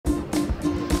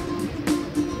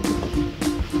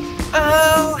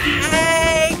Oh,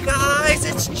 hey guys,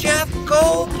 it's Jeff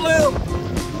Goldblum.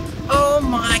 Oh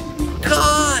my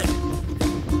God.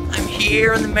 I'm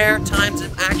here in the Maritimes.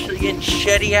 I'm actually in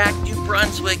Shediac, New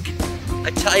Brunswick. I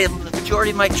tell you, the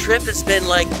majority of my trip has been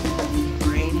like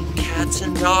raining cats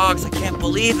and dogs. I can't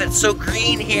believe it. It's so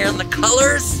green here and the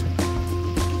colors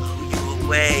blow you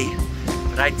away.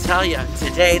 But I tell you,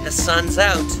 today the sun's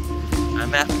out.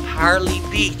 I'm at Harley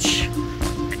Beach.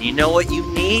 And you know what you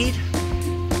need?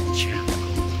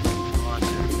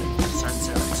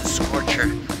 It's a scorcher.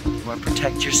 You want to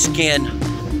protect your skin,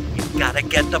 you gotta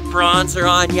get the bronzer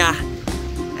on ya.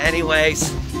 Anyways,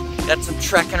 got some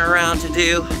trekking around to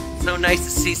do. So nice to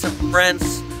see some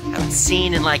friends I haven't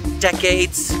seen in like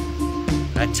decades.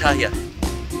 I tell ya,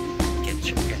 get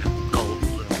your gold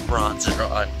blue bronzer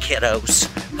on, kiddos.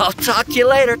 I'll talk to you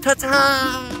later.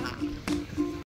 Ta-ta!